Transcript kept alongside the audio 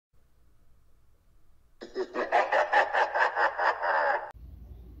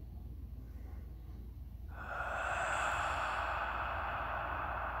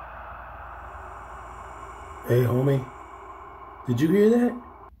Hey, homie, did you hear that?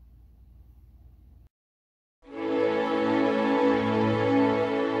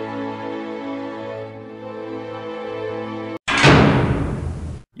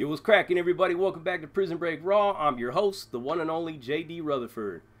 Yo, what's cracking, everybody? Welcome back to Prison Break Raw. I'm your host, the one and only JD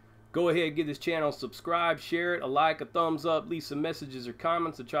Rutherford. Go ahead, give this channel a subscribe, share it, a like, a thumbs up, leave some messages or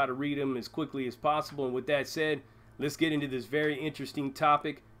comments to try to read them as quickly as possible. And with that said, let's get into this very interesting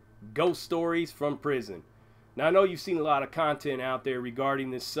topic, ghost stories from prison. Now, I know you've seen a lot of content out there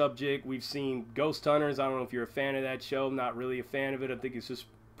regarding this subject. We've seen Ghost Hunters. I don't know if you're a fan of that show. I'm not really a fan of it. I think it's just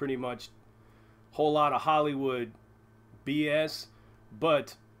pretty much a whole lot of Hollywood BS.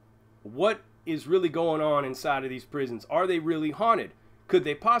 But what is really going on inside of these prisons? Are they really haunted? Could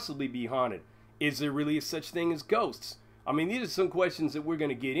they possibly be haunted? Is there really a such thing as ghosts? I mean, these are some questions that we're going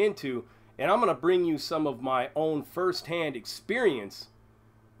to get into, and I'm going to bring you some of my own firsthand experience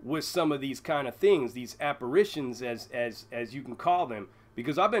with some of these kind of things, these apparitions as you can call them,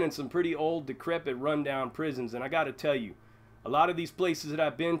 because I've been in some pretty old, decrepit, rundown prisons, and I got to tell you, a lot of these places that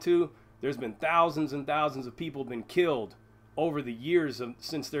I've been to, there's been thousands and thousands of people been killed over the years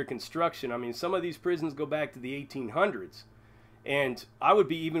since their construction. I mean, some of these prisons go back to the 1800s. And I would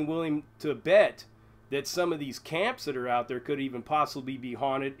be even willing to bet that some of these camps that are out there could even possibly be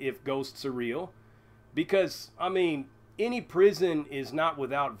haunted if ghosts are real. Because, I mean, any prison is not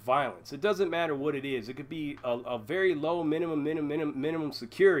without violence. It doesn't matter what it is. It could be a very low minimum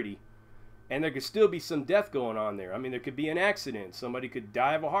security, and there could still be some death going on there. I mean, there could be an accident. Somebody could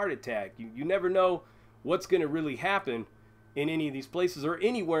die of a heart attack. You never know what's going to really happen in any of these places or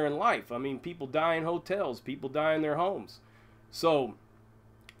anywhere in life. I mean, people die in hotels. People die in their homes. So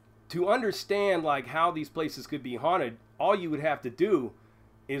to understand like how these places could be haunted, all you would have to do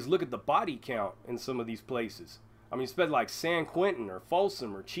is look at the body count in some of these places. I mean, especially like San Quentin or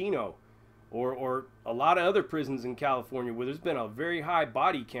Folsom or Chino or a lot of other prisons in California where there's been a very high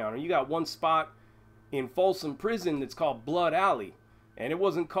body count. And you got one spot in Folsom Prison that's called Blood Alley. And it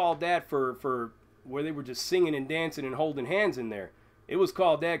wasn't called that for where they were just singing and dancing and holding hands in there. It was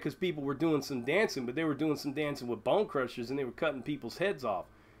called that because people were doing some dancing, but they were doing some dancing with bone crushers and they were cutting people's heads off.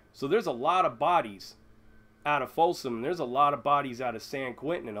 So there's a lot of bodies out of Folsom, and there's a lot of bodies out of San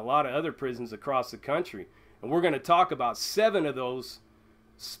Quentin and a lot of other prisons across the country. And we're going to talk about 7 of those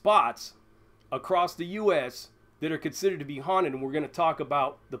spots across the U.S. that are considered to be haunted. And we're going to talk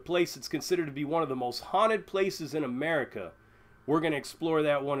about the place that's considered to be one of the most haunted places in America. We're going to explore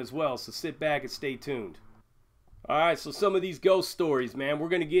that one as well. So sit back and stay tuned. All right, so some of these ghost stories, man. We're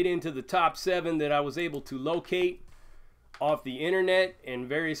going to get into the top 7 that I was able to locate off the internet and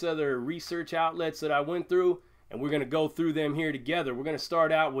various other research outlets that I went through, and we're going to go through them here together. We're going to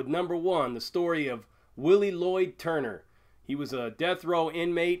start out with number 1, the story of Willie Lloyd Turner. He was a death row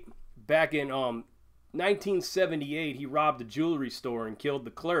inmate back in 1978. He robbed a jewelry store and killed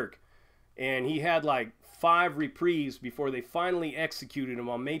the clerk, and he had like 5 reprieves before they finally executed him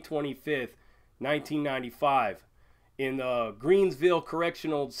on May 25th, 1995. In the Greensville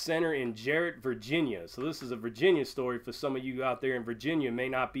Correctional Center in Jarrett, Virginia. So this is a Virginia story for some of you out there in Virginia may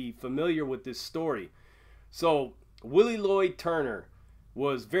not be familiar with this story. So Willie Lloyd Turner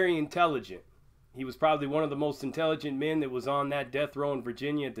was very intelligent. He was probably one of the most intelligent men that was on that death row in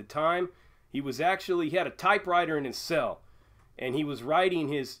Virginia at the time. He had a typewriter in his cell, and he was writing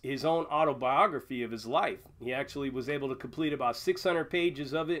his own autobiography of his life. He actually was able to complete about 600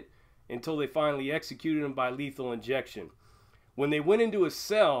 pages of it until they finally executed him by lethal injection. When they went into his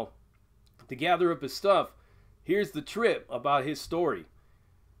cell to gather up his stuff, here's the trip about his story.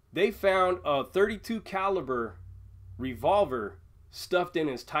 They found a .32 caliber revolver stuffed in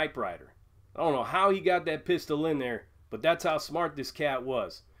his typewriter. I don't know how he got that pistol in there, but that's how smart this cat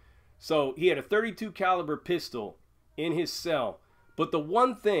was. So he had a .32 caliber pistol in his cell. But the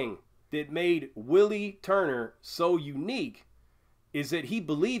one thing that made Willie Turner so unique is that he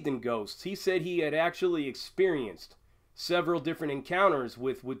believed in ghosts. He said he had actually experienced several different encounters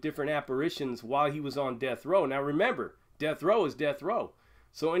with different apparitions while he was on death row. Now remember, death row is death row.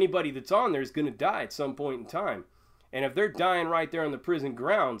 So anybody that's on there is going to die at some point in time. And if they're dying right there on the prison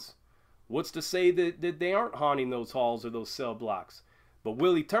grounds, what's to say that they aren't haunting those halls or those cell blocks? But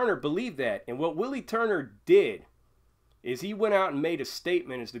Willie Turner believed that. And what Willie Turner did is he went out and made a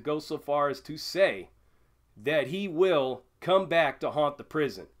statement as to go so far as to say that he will come back to haunt the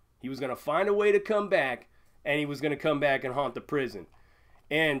prison. He was going to find a way to come back, and he was going to come back and haunt the prison.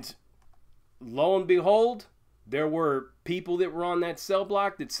 And lo and behold, there were people that were on that cell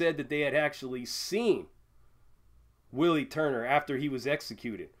block that said that they had actually seen Willie Turner after he was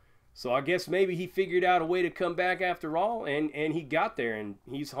executed. So I guess maybe he figured out a way to come back after all, and he got there, and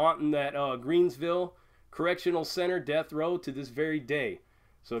he's haunting that Greensville correctional center, death row, to this very day.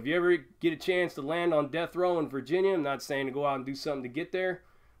 So if you ever get a chance to land on death row in Virginia, I'm not saying to go out and do something to get there,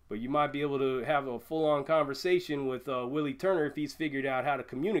 but you might be able to have a full-on conversation with Willie Turner if he's figured out how to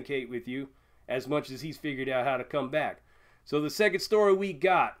communicate with you as much as he's figured out how to come back. So the second story we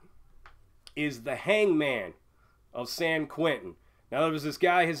got is the hangman of San Quentin. Now, there was this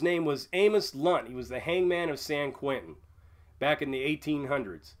guy, his name was Amos Lunt. He was the hangman of San Quentin back in the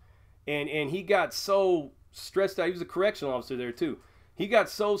 1800s. And he got so stressed out. He was a correctional officer there, too. He got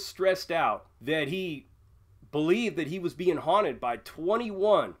so stressed out that he believed that he was being haunted by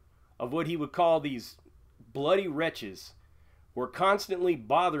 21 of what he would call these bloody wretches were constantly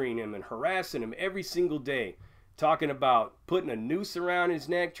bothering him and harassing him every single day, talking about putting a noose around his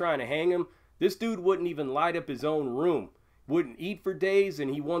neck, trying to hang him. This dude wouldn't even light up his own room, wouldn't eat for days,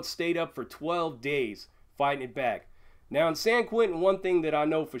 and he once stayed up for 12 days fighting it back. Now, in San Quentin, one thing that I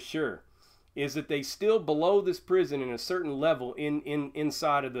know for sure is that they still, below this prison in a certain level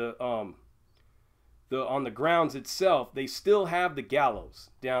inside of on the grounds itself, they still have the gallows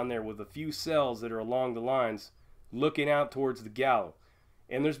down there with a few cells that are along the lines looking out towards the gallows.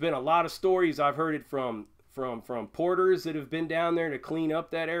 And there's been a lot of stories. I've heard it from porters that have been down there to clean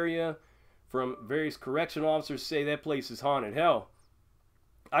up that area, from various correctional officers say that place is haunted. Hell,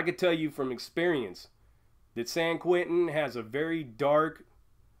 I could tell you from experience that San Quentin has a very dark,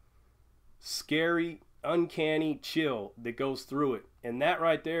 scary, uncanny chill that goes through it. And that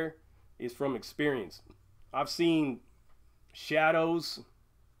right there is from experience. I've seen shadows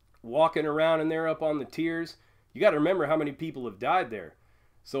walking around in there up on the tiers. You got to remember how many people have died there.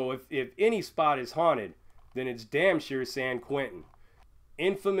 So if any spot is haunted, then it's damn sure San Quentin.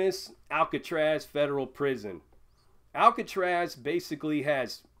 Infamous Alcatraz Federal Prison. Alcatraz basically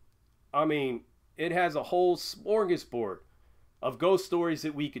has, it has a whole smorgasbord of ghost stories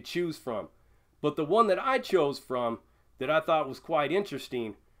that we could choose from. But the one that I chose from that I thought was quite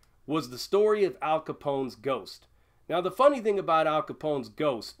interesting was the story of Al Capone's ghost. Now, the funny thing about Al Capone's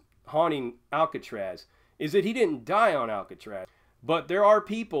ghost haunting Alcatraz is that he didn't die on Alcatraz. But there are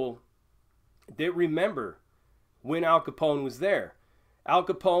people that remember when Al Capone was there. Al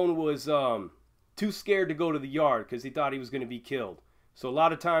Capone was too scared to go to the yard because he thought he was going to be killed. So a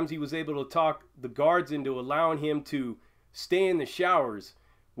lot of times he was able to talk the guards into allowing him to stay in the showers,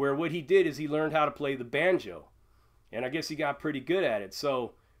 where what he did is he learned how to play the banjo. And I guess he got pretty good at it.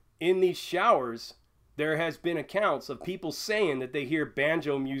 So in these showers, there has been accounts of people saying that they hear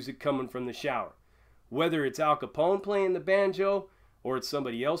banjo music coming from the shower. Whether it's Al Capone playing the banjo, or it's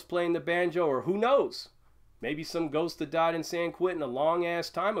somebody else playing the banjo, or who knows? Maybe some ghost that died in San Quentin a long ass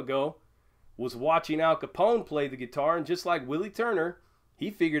time ago was watching Al Capone play the guitar, and just like Willie Turner,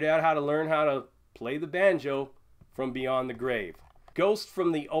 he figured out how to learn how to play the banjo from beyond the grave. Ghost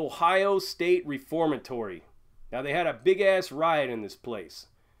from the Ohio State Reformatory. Now, they had a big ass riot in this place.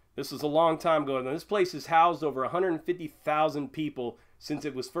 This was a long time ago. Now, this place has housed over 150,000 people since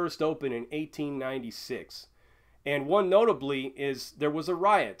it was first opened in 1896. And one notably is there was a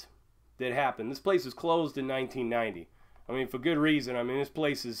riot that happened. This place was closed in 1990. For good reason. This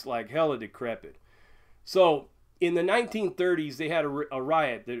place is like hella decrepit. So in the 1930s, they had a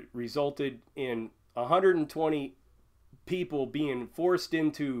riot that resulted in 120 people being forced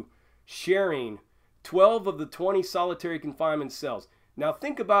into sharing 12 of the 20 solitary confinement cells. Now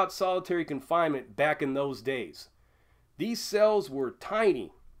think about solitary confinement back in those days. These cells were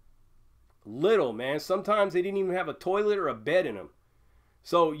tiny. Little, man. Sometimes they didn't even have a toilet or a bed in them.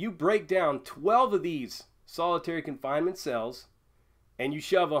 So you break down 12 of these solitary confinement cells, and you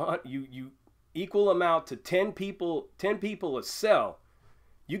shove you equal amount to 10 people a cell.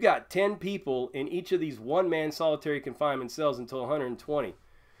 You got 10 people in each of these one-man solitary confinement cells until 120.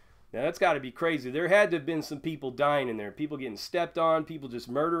 Now that's got to be crazy. There had to have been some people dying in there. People getting stepped on, people just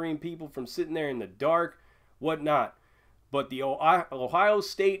murdering people from sitting there in the dark, whatnot. But the Ohio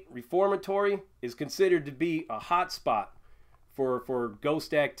State Reformatory is considered to be a hot spot for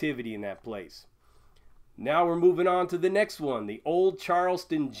ghost activity in that place. Now we're moving on to the next one, the Old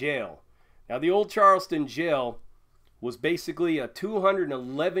Charleston Jail. Now the Old Charleston Jail was basically a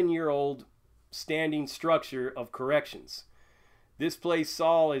 211-year-old standing structure of corrections. This place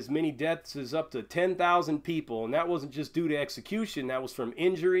saw as many deaths as up to 10,000 people, and that wasn't just due to execution, that was from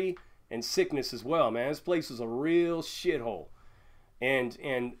injury and sickness as well, man. This place was a real shithole. And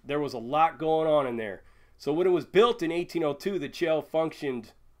there was a lot going on in there. So when it was built in 1802, the jail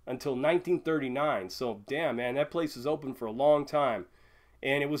functioned until 1939. So damn, man, that place was open for a long time.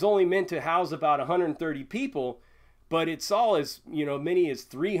 And it was only meant to house about 130 people, but it saw as many as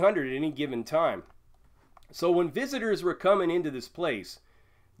 300 at any given time. So when visitors were coming into this place,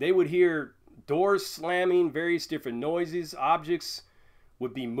 they would hear doors slamming, various different noises, objects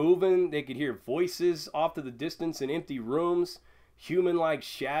would be moving. They could hear voices off to the distance in empty rooms, human-like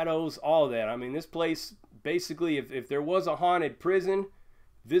shadows, all that. I mean, this place, basically, if there was a haunted prison,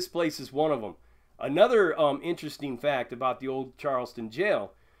 this place is one of them. Another interesting fact about the old Charleston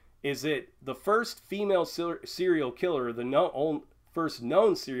jail is that the first female serial killer, the first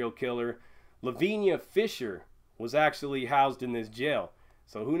known serial killer, Lavinia Fisher, was actually housed in this jail.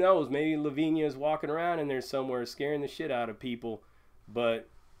 So who knows, maybe Lavinia is walking around in there somewhere scaring the shit out of people, but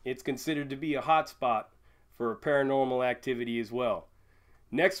it's considered to be a hot spot for paranormal activity as well.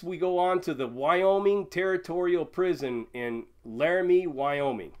 Next, we go on to the Wyoming Territorial Prison in Laramie,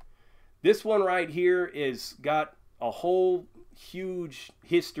 Wyoming. This one right here is got a whole huge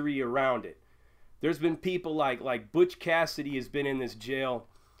history around it. There's been people like Butch Cassidy has been in this jail,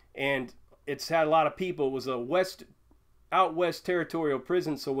 and it's had a lot of people. It was a out west territorial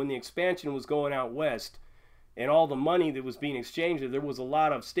prison, so when the expansion was going out west and all the money that was being exchanged, there was a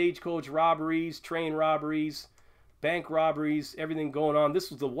lot of stagecoach robberies, train robberies, bank robberies, everything going on. This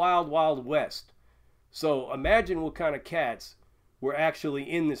was the wild, wild west. So imagine what kind of cats were actually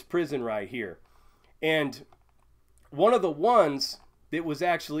in this prison right here. And one of the ones that was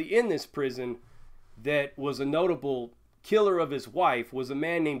actually in this prison that was a notable killer of his wife was a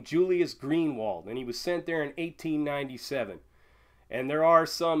man named Julius Greenwald, and he was sent there in 1897. And there are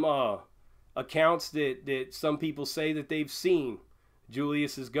some accounts that some people say that they've seen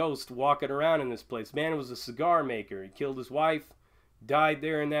Julius's ghost walking around in this place. Man was a cigar maker. He killed his wife, died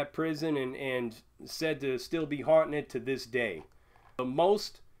there in that prison, and said to still be haunting it to this day. The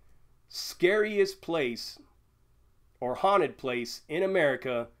most scariest place or haunted place in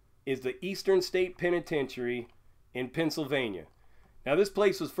America is the Eastern State Penitentiary in Pennsylvania. Now, this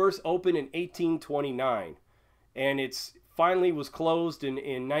place was first opened in 1829, and it's finally was closed in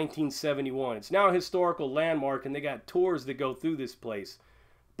 1971. It's now a historical landmark, and they got tours that go through this place.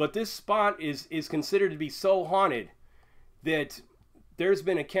 But this spot is considered to be so haunted that there's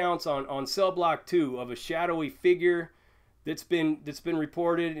been accounts on Cell Block 2 of a shadowy figure that's been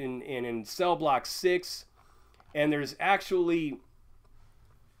reported in Cell Block 6, and there's actually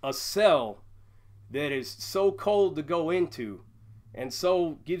a cell that is so cold to go into and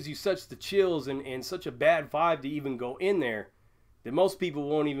so gives you such the chills and such a bad vibe to even go in there that most people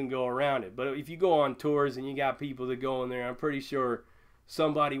won't even go around it. But if you go on tours and you got people that go in there, I'm pretty sure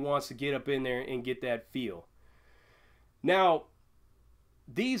somebody wants to get up in there and get that feel. Now,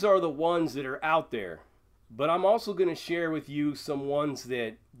 these are the ones that are out there, but I'm also going to share with you some ones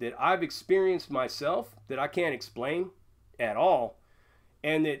that I've experienced myself that I can't explain at all,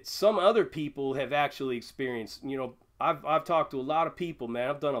 and that some other people have actually experienced. You know, I've talked to a lot of people, man.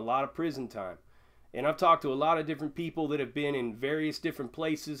 I've done a lot of prison time, and I've talked to a lot of different people that have been in various different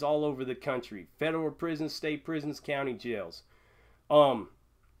places all over the country: federal prisons, state prisons, county jails. I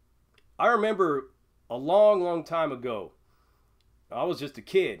remember a long, long time ago, I was just a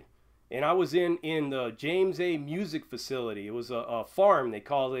kid, and I was in the James A. Music Facility. It was a farm, they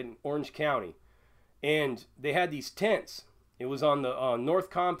called it, in Orange County, and they had these tents. It was on the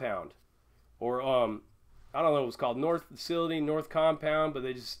North Compound, or I don't know, it was called North Facility, North Compound, but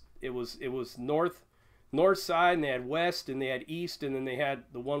it was north side, and they had west, and they had east, and then they had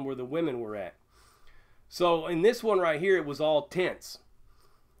the one where the women were at. So in this one right here, it was all tents,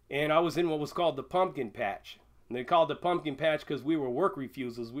 and I was in what was called the pumpkin patch. And they called it the pumpkin patch because we were work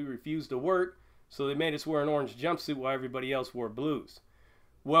refusals. We refused to work, so they made us wear an orange jumpsuit while everybody else wore blues.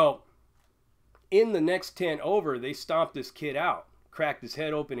 Well, in the next tent over, they stomped this kid out, cracked his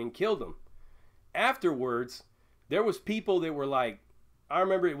head open, and killed him. Afterwards, there was people that were like, I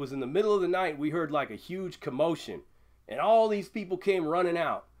remember it was in the middle of the night, we heard like a huge commotion, and all these people came running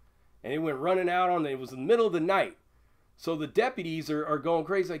out, and they went running out it was in the middle of the night. So the deputies are going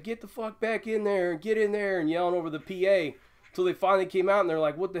crazy, like, get the fuck back in there, and get in there, and yelling over the PA, until they finally came out, and they're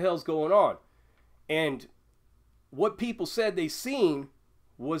like, what the hell's going on? And what people said they seen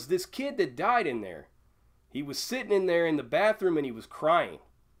was this kid that died in there. He was sitting in there in the bathroom, and he was crying,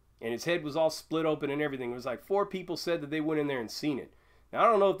 and his head was all split open and everything. It was like 4 people said that they went in there and seen it. Now, I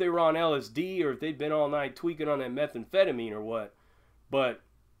don't know if they were on LSD or if they'd been all night tweaking on that methamphetamine or what, but,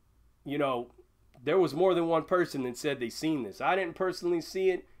 you know, there was more than one person that said they seen this. I didn't personally see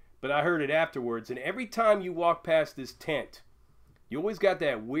it, but I heard it afterwards. And every time you walk past this tent, you always got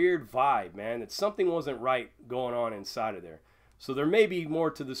that weird vibe, man, that something wasn't right going on inside of there. So there may be more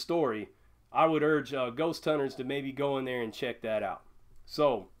to the story. I would urge ghost hunters to maybe go in there and check that out.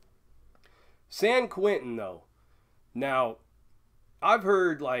 So, San Quentin, though. Now, I've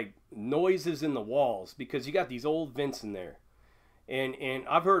heard like noises in the walls because you got these old vents in there. And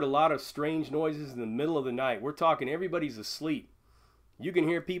I've heard a lot of strange noises in the middle of the night. We're talking everybody's asleep. You can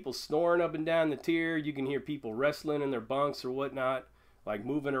hear people snoring up and down the tier. You can hear people wrestling in their bunks or whatnot, like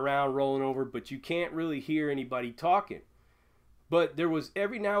moving around, rolling over, but you can't really hear anybody talking. But there was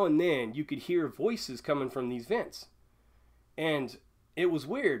every now and then you could hear voices coming from these vents. And it was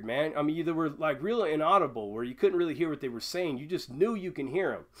weird, man. I mean, they were like real inaudible where you couldn't really hear what they were saying. You just knew you can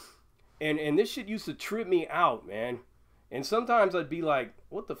hear them. And this shit used to trip me out, man. And sometimes I'd be like,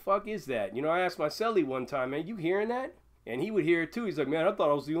 what the fuck is that? You know, I asked my celly one time, man, you hearing that? And he would hear it too. He's like, man, I thought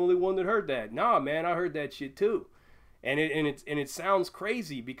I was the only one that heard that. Nah, man, I heard that shit too. And it sounds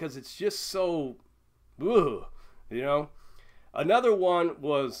crazy because it's just so, ugh, you know. Another one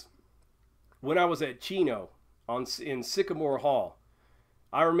was when I was at Chino in Sycamore Hall.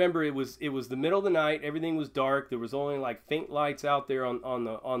 I remember it was the middle of the night. Everything was dark. There was only like faint lights out there on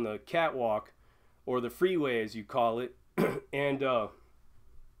the catwalk, or the freeway as you call it. And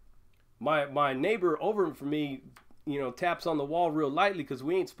my neighbor over from me, you know, taps on the wall real lightly because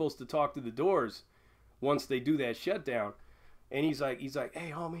we ain't supposed to talk to the doors once they do that shutdown. And he's like,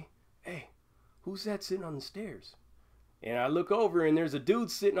 hey homie, hey, who's that sitting on the stairs? And I look over and there's a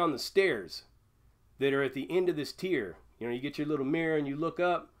dude sitting on the stairs that are at the end of this tier. You know, you get your little mirror and you look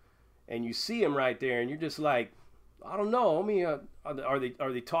up and you see him right there and you're just like, I don't know, homie,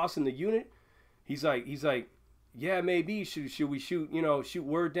 are they tossing the unit? He's like, yeah, maybe. Should we shoot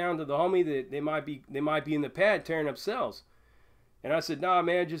word down to the homie that they might be in the pad tearing up cells? And I said, nah,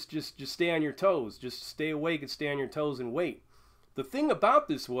 man, just stay on your toes. Just stay awake and stay on your toes and wait. The thing about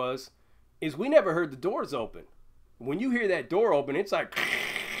this is we never heard the doors open. When you hear that door open, it's like,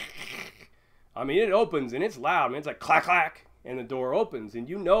 I mean, it opens and it's loud. I mean, it's like clack, clack, and the door opens. And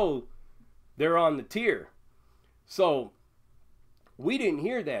you know they're on the tier. So we didn't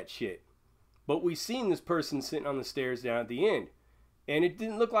hear that shit. But we seen this person sitting on the stairs down at the end. And it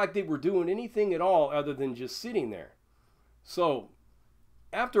didn't look like they were doing anything at all other than just sitting there. So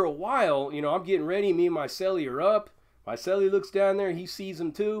after a while, you know, I'm getting ready. Me and my celly are up. My celly looks down there. He sees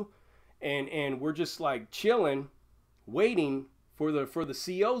them too. And we're just like chilling, waiting for the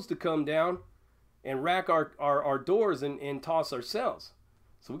COs to come down and rack our doors and toss our cells.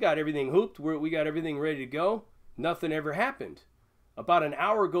 So we got everything hooped. We got everything ready to go. Nothing ever happened. About an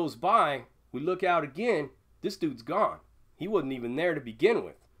hour goes by. We look out again, this dude's gone. He wasn't even there to begin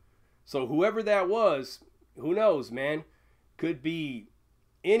with. So whoever that was, who knows, man, could be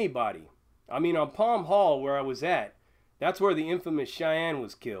anybody. I mean, on Palm Hall where I was at, that's where the infamous Cheyenne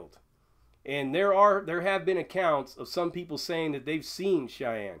was killed. And there have been accounts of some people saying that they've seen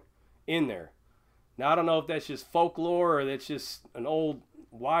Cheyenne in there. Now, I don't know if that's just folklore or that's just an old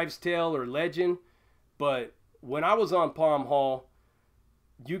wives' tale or legend, but when I was on Palm Hall,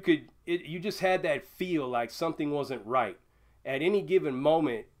 you just had that feel like something wasn't right. At any given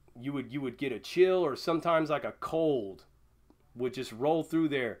moment, you would get a chill, or sometimes like a cold would just roll through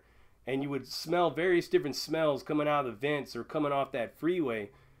there, and you would smell various different smells coming out of the vents or coming off that freeway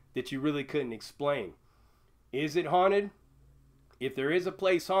that you really couldn't explain. Is it haunted? If there is a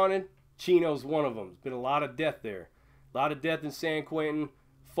place haunted, Chino's one of them. There's been a lot of death there. A lot of death in San Quentin.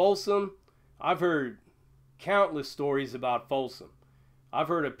 Folsom, I've heard countless stories about Folsom. I've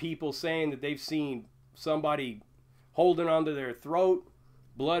heard of people saying that they've seen somebody holding onto their throat,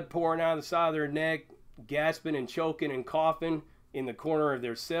 blood pouring out of the side of their neck, gasping and choking and coughing in the corner of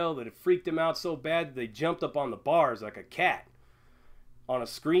their cell, that it freaked them out so bad that they jumped up on the bars like a cat on a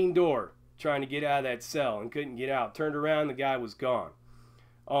screen door trying to get out of that cell and couldn't get out. Turned around, the guy was gone.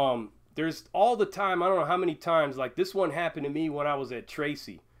 There's all the time, I don't know how many times, like this one happened to me when I was at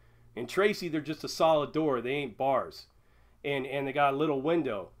Tracy. In Tracy, they're just a solid door. They ain't bars. And they got a little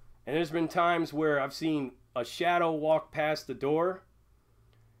window. And there's been times where I've seen a shadow walk past the door,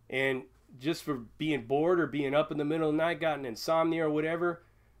 and just for being bored or being up in the middle of the night, gotten insomnia or whatever,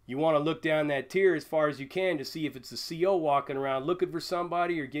 you want to look down that tier as far as you can to see if it's the CO walking around looking for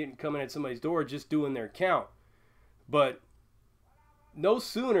somebody or coming at somebody's door just doing their count. But no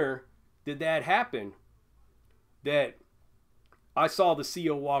sooner did that happen that I saw the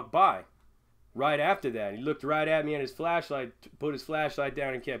CO walk by. Right after that, he looked right at me and his flashlight, put his flashlight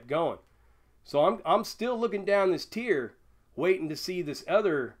down and kept going. So I'm still looking down this tier, waiting to see this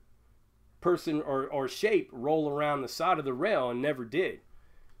other person or shape roll around the side of the rail, and never did.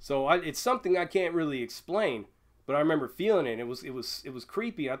 So it's something I can't really explain, but I remember feeling it. It was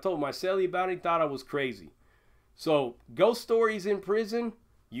creepy. I told my celly about it. He thought I was crazy. So ghost stories in prison,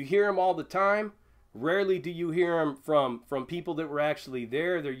 you hear them all the time. Rarely do you hear them from people that were actually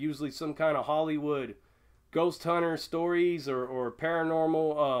there. They're usually some kind of Hollywood ghost hunter stories or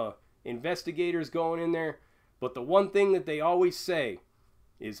paranormal investigators going in there. But the one thing that they always say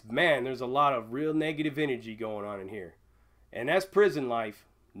is, man, there's a lot of real negative energy going on in here. And that's prison life.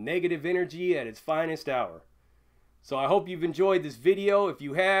 Negative energy at its finest hour. So I hope you've enjoyed this video. If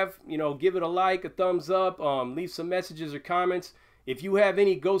you have, give it a like, a thumbs up, leave some messages or comments. If you have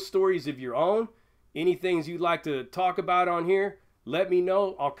any ghost stories of your own, any things you'd like to talk about on here, let me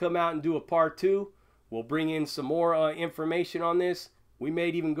know. I'll come out and do a part 2. We'll bring in some more information on this. We may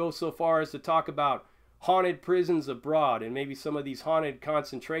even go so far as to talk about haunted prisons abroad and maybe some of these haunted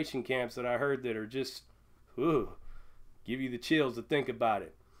concentration camps that I heard that are just, give you the chills to think about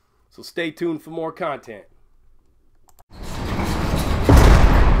it. So stay tuned for more content.